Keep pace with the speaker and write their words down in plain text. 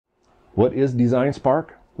What is DesignSpark?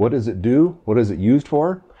 What does it do? What is it used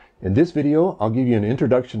for? In this video, I'll give you an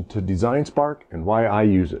introduction to DesignSpark and why I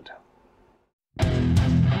use it.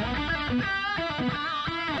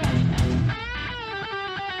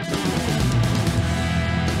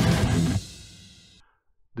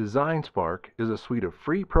 DesignSpark is a suite of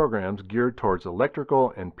free programs geared towards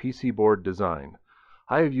electrical and PC board design.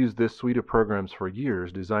 I have used this suite of programs for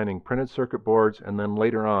years, designing printed circuit boards and then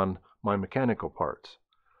later on my mechanical parts.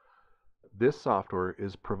 This software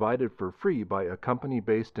is provided for free by a company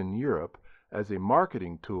based in Europe as a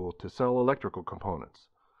marketing tool to sell electrical components.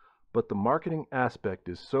 But the marketing aspect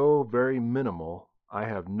is so very minimal, I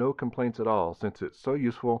have no complaints at all since it's so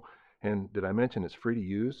useful, and did I mention it's free to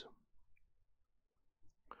use?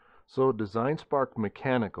 So DesignSpark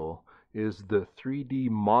Mechanical is the 3D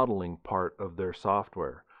modeling part of their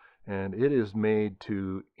software, and it is made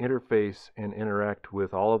to interface and interact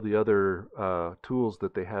with all of the other tools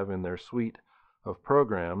that they have in their suite of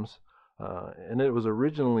programs. And it was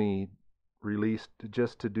originally released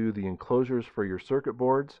just to do the enclosures for your circuit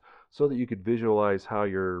boards so that you could visualize how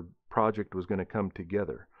your project was going to come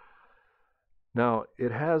together. Now,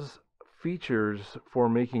 it has features for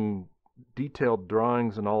making detailed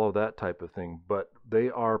drawings and all of that type of thing, but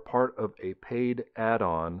they are part of a paid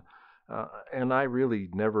add-on, and I really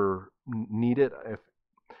never need it.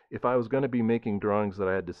 If I was going to be making drawings that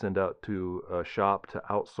I had to send out to a shop to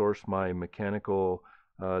outsource my mechanical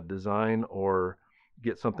design or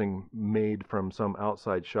get something made from some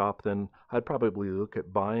outside shop, then I'd probably look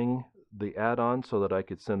at buying the add-on so that I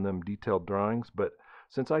could send them detailed drawings. But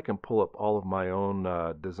since I can pull up all of my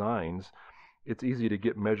own designs, it's easy to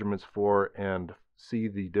get measurements for and see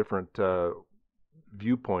the different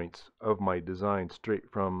viewpoints of my design straight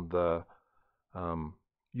from the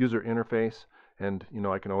user interface. And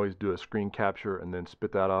I can always do a screen capture and then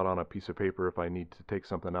spit that out on a piece of paper if I need to take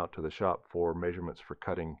something out to the shop for measurements for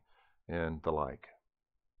cutting and the like.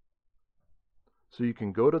 So you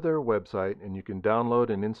can go to their website and you can download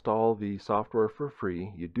and install the software for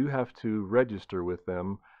free. You do have to register with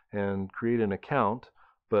them and create an account,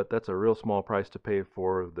 but that's a real small price to pay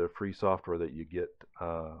for the free software that you get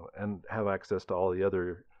and have access to all the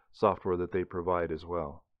other software that they provide as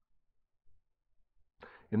well.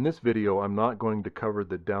 In this video, I'm not going to cover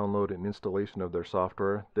the download and installation of their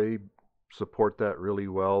software. They support that really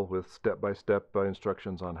well with step-by-step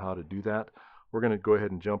instructions on how to do that. We're going to go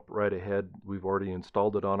ahead and jump right ahead. We've already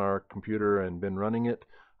installed it on our computer and been running it,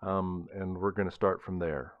 and we're going to start from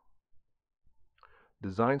there.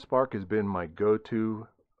 DesignSpark has been my go-to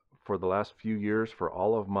for the last few years for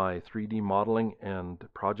all of my 3D modeling and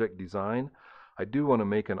project design. I do want to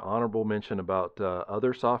make an honorable mention about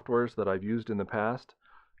other softwares that I've used in the past.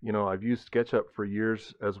 I've used SketchUp for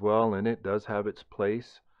years as well, and it does have its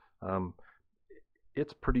place.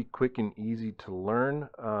 It's pretty quick and easy to learn,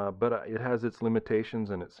 but it has its limitations,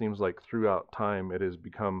 and it seems like throughout time it has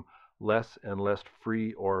become less and less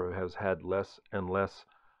free, or has had less and less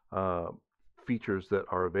features that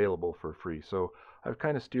are available for free. So I've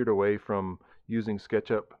kind of steered away from using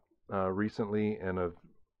SketchUp recently and have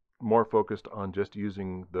more focused on just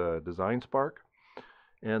using the DesignSpark.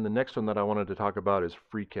 And the next one that I wanted to talk about is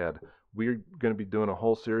FreeCAD. We're going to be doing a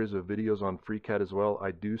whole series of videos on FreeCAD as well.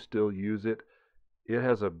 I do still use it. It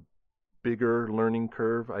has a bigger learning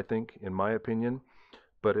curve, I think, in my opinion,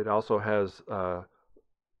 but it also has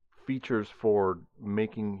features for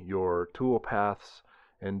making your tool paths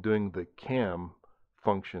and doing the CAM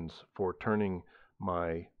functions for turning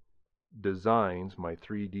my designs, my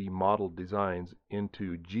 3D model designs,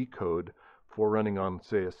 into G-code for running on,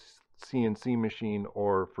 say, a CNC machine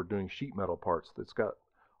or for doing sheet metal parts. That's got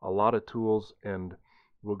a lot of tools, and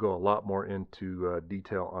we'll go a lot more into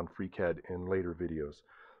detail on FreeCAD in later videos.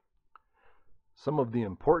 Some of the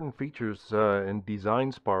important features in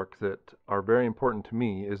DesignSpark that are very important to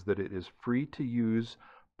me is that it is free to use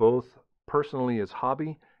both personally as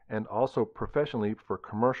hobby and also professionally for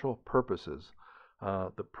commercial purposes.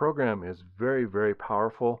 The program is very, very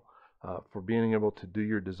powerful for being able to do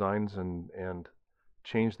your designs and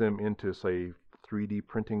change them into, say, 3D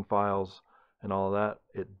printing files and all of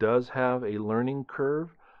that. It does have a learning curve.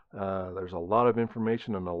 There's a lot of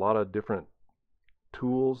information and a lot of different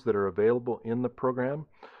tools that are available in the program,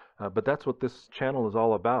 but that's what this channel is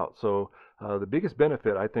all about. So the biggest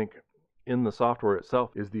benefit, I think, in the software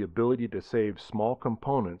itself is the ability to save small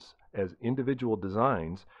components as individual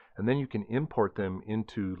designs, and then you can import them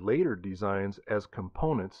into later designs as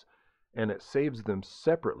components, and it saves them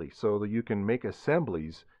separately so that you can make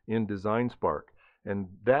assemblies in DesignSpark. And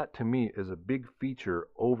that, to me, is a big feature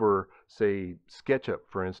over, say, SketchUp,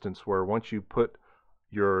 for instance, where once you put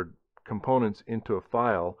your components into a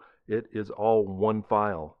file, it is all one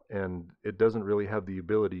file, and it doesn't really have the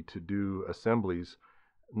ability to do assemblies,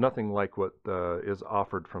 nothing like what is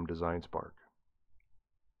offered from DesignSpark.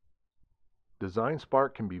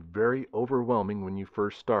 DesignSpark can be very overwhelming when you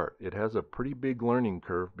first start. It has a pretty big learning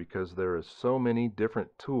curve because there is so many different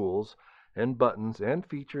tools and buttons and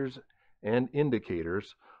features and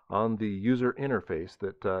indicators on the user interface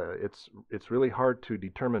that it's really hard to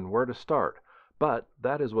determine where to start. But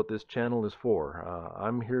that is what this channel is for.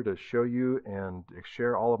 I'm here to show you and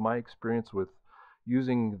share all of my experience with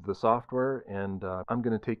using the software, and I'm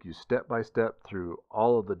going to take you step by step through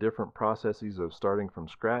all of the different processes of starting from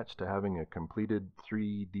scratch to having a completed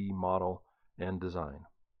 3D model and design.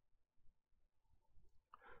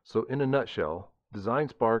 So in a nutshell,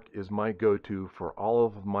 DesignSpark is my go-to for all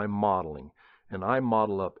of my modeling, and I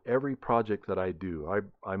model up every project that I do.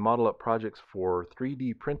 I model up projects for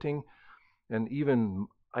 3D printing, and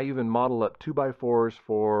I even model up 2x4s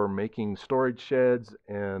for making storage sheds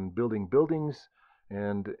and building buildings.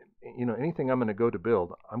 And anything I'm going to go to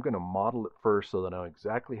build, I'm going to model it first so that I know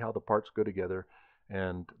exactly how the parts go together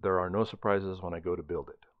and there are no surprises when I go to build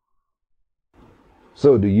it.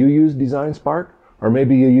 So do you use DesignSpark? Or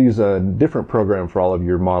maybe you use a different program for all of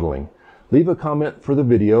your modeling? Leave a comment for the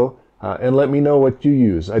video and let me know what you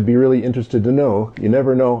use. I'd be really interested to know. You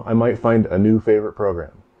never know, I might find a new favorite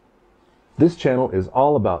program. This channel is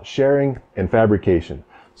all about sharing and fabrication.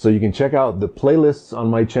 So you can check out the playlists on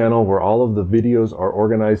my channel where all of the videos are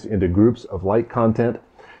organized into groups of like content.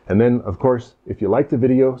 And then, of course, if you like the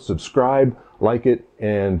video, subscribe, like it,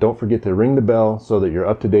 and don't forget to ring the bell so that you're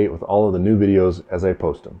up to date with all of the new videos as I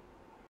post them.